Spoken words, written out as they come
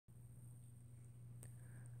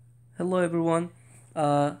Hello everyone.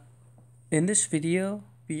 Uh, in this video,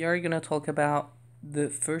 we are gonna talk about the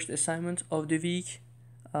first assignment of the week,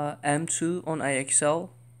 M2 on IXL.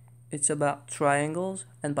 It's about triangles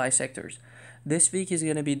and bisectors. This week is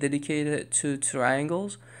gonna be dedicated to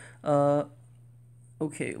triangles.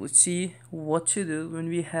 Okay, let's see what to do when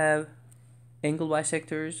we have angle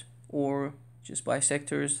bisectors or just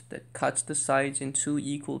bisectors that cuts the sides in two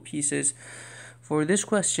equal pieces. For this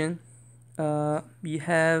question, we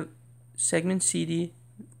have segment CD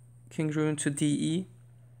congruent to DE,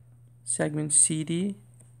 segment CD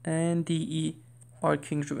and DE are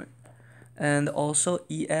congruent, and also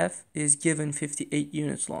EF is given 58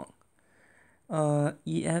 units long.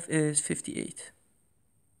 EF is 58.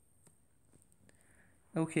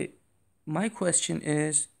 Okay, my question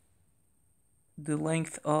is the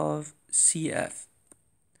length of CF.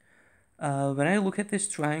 When I look at this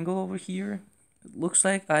triangle over here, it looks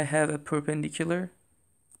like I have a perpendicular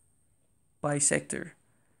bisector,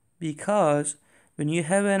 because when you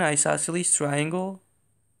have an isosceles triangle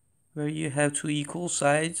where you have two equal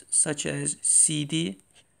sides such as CD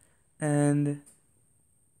and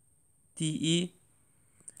DE,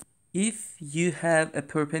 if you have a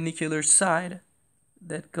perpendicular side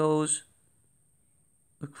that goes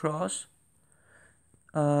across,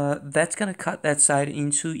 that's gonna cut that side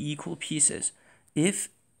into equal pieces. If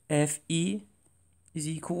FE is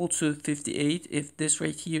equal to 58, if this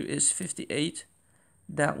right here is 58,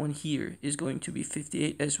 that one here is going to be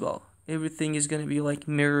 58 as well. Everything is going to be like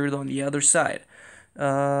mirrored on the other side.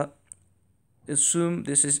 Assume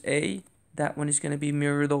this is A, that one is going to be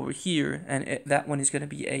mirrored over here, and that one is going to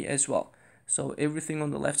be A as well. So everything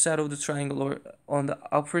on the left side of the triangle or on the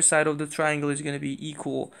upper side of the triangle is going to be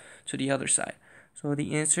equal to the other side. So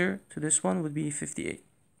the answer to this one would be 58.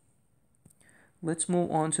 Let's move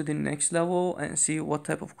on to the next level and see what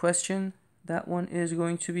type of question that one is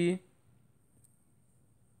going to be.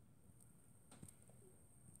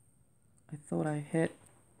 I thought I hit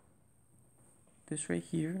this right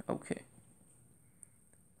here. Okay.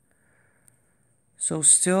 So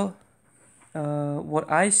still, what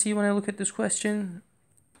I see when I look at this question,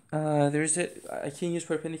 I can use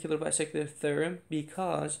perpendicular bisector theorem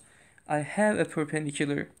because I have a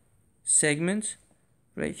perpendicular segment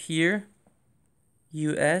right here.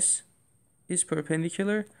 US is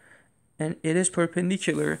perpendicular, and it is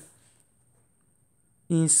perpendicular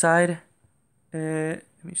inside, let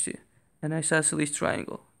me see, an isosceles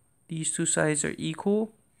triangle. These two sides are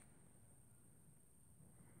equal,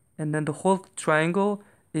 and then the whole triangle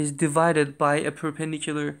is divided by a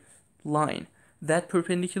perpendicular line. That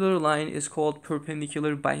perpendicular line is called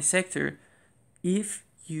perpendicular bisector if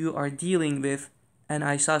you are dealing with an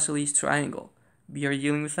isosceles triangle. We are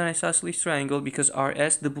dealing with an isosceles triangle because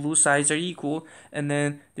RS, the blue sides are equal, and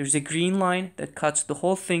then there's a green line that cuts the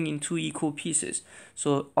whole thing in two equal pieces.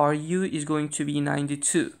 So RU is going to be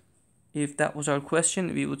 92. If that was our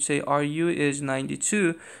question, we would say RU is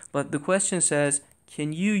 92, but the question says,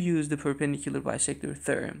 can you use the perpendicular bisector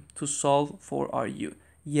theorem to solve for RU?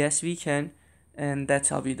 Yes, we can, and that's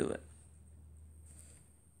how we do it.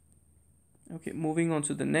 Okay, moving on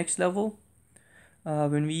to the next level.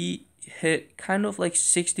 When we hit kind of like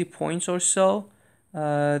 60 points or so,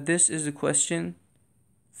 this is the question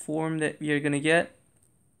form that we are going to get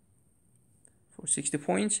for 60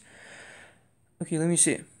 points. Okay, let me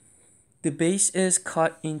see. The base is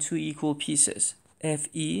cut into equal pieces.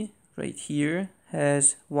 FE right here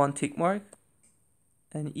has one tick mark,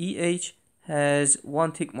 and EH has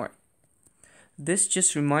one tick mark. This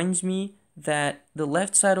just reminds me that the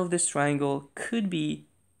left side of this triangle could be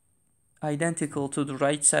identical to the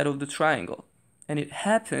right side of the triangle, and it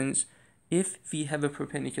happens if we have a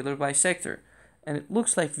perpendicular bisector. And it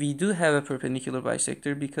looks like we do have a perpendicular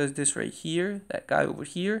bisector because this right here, that guy over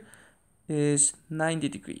here, is 90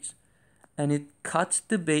 degrees, and it cuts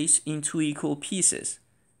the base into equal pieces.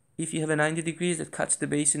 If you have a 90 degrees that cuts the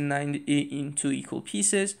base into equal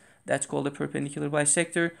pieces, that's called a perpendicular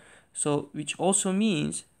bisector. So, which also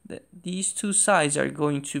means that these two sides are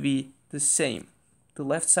going to be the same. The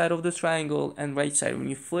left side of the triangle and right side, when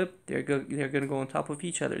you flip, they're going to go on top of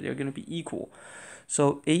each other. They're going to be equal.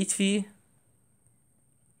 So 8V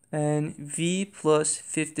and V plus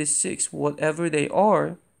 56, whatever they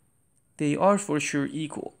are for sure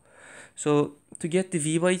equal. So to get the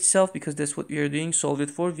V by itself, because that's what we are doing, solve it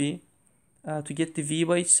for V. To get the V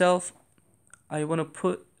by itself, I want to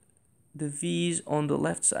put the V's on the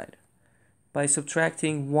left side by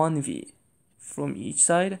subtracting 1V from each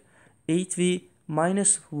side. 8V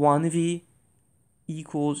minus 1V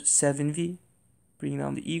equals 7V. Bring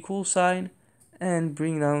down the equal sign and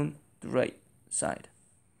bring down the right side.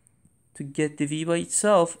 To get the v by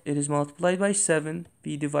itself, it is multiplied by 7,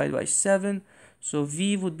 v divided by 7, so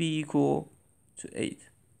v would be equal to 8.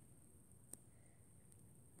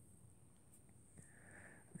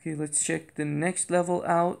 Okay, let's check the next level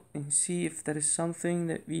out and see if that is something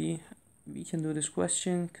that we can do this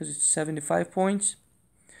question, because it's 75 points.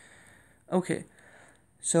 Okay,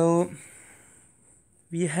 so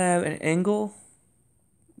we have an angle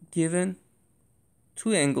given,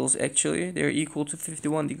 two angles actually, they're equal to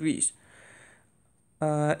 51 degrees.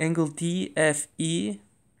 Angle DFE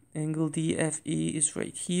is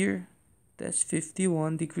right here, that's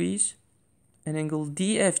 51 degrees, and angle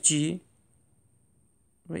DFG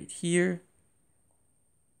right here,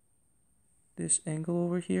 this angle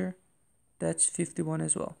over here, that's 51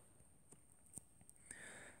 as well.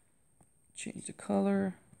 Change the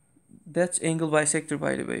color. That's angle bisector,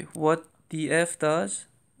 by the way. What DF does,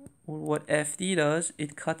 or what FD does,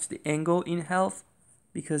 it cuts the angle in half,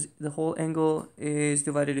 because the whole angle is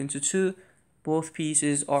divided into two. Both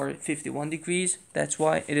pieces are 51 degrees. That's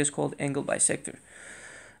why it is called angle bisector.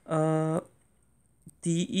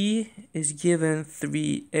 DE is given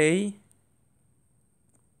 3A.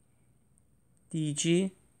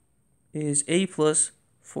 DG is A plus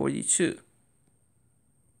 42.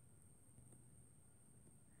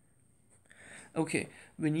 Okay,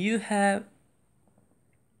 when you have,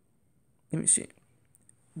 let me see,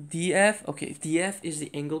 DF, okay, DF is the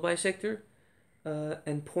angle bisector,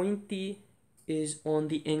 and point D is on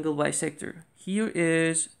the angle bisector. Here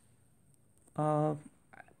is, I'm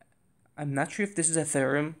not sure if this is a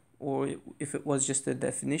theorem or if it was just a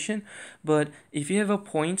definition, but if you have a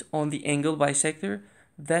point on the angle bisector,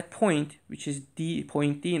 that point, which is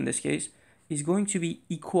point D in this case, is going to be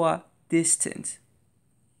equidistant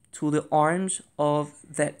to the arms of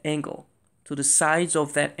that angle, to the sides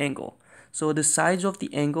of that angle. So the sides of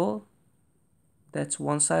the angle, that's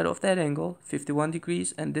one side of that angle, 51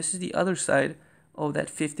 degrees, and this is the other side of that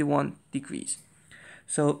 51 degrees.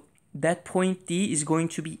 So that point D is going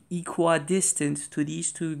to be equidistant to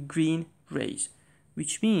these two green rays,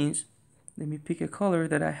 which means, let me pick a color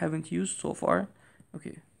that I haven't used so far.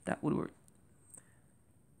 Okay, that would work.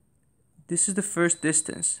 This is the first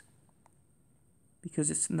distance,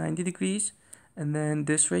 because it's 90 degrees, and then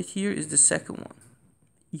this right here is the second one.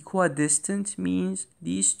 Equidistant means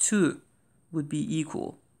these two would be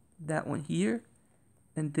equal. That one here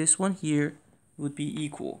and this one here would be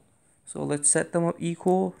equal. So let's set them up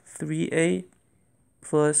equal. 3A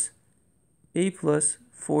plus A plus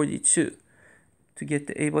 42. To get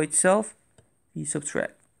the A by itself, we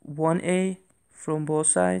subtract 1A from both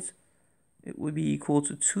sides. It would be equal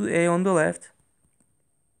to 2A on the left,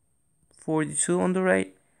 42 on the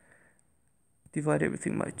right. Divide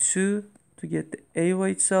everything by 2 to get the A by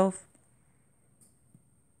itself.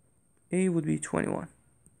 A would be 21.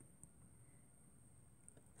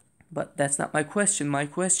 But that's not my question. My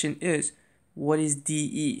question is, what is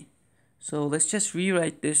DE? So let's just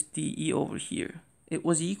rewrite this DE over here. It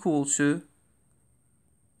was equal to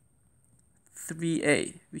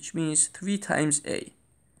 3A, which means 3 times A.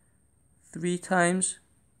 3 times,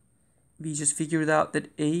 we just figured out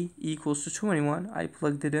that A equals to 21. I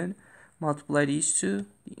plugged it in, multiply these two,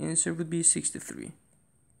 the answer would be 63.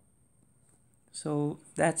 So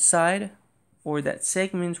that side, or that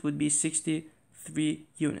segment, would be 63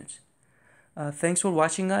 units. Thanks for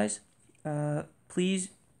watching, guys. Please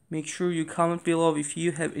make sure you comment below if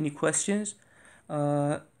you have any questions.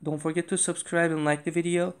 Don't forget to subscribe and like the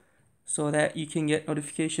video so that you can get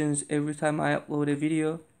notifications every time I upload a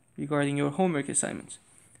video regarding your homework assignments.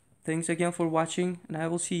 Thanks again for watching, and I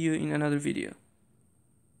will see you in another video.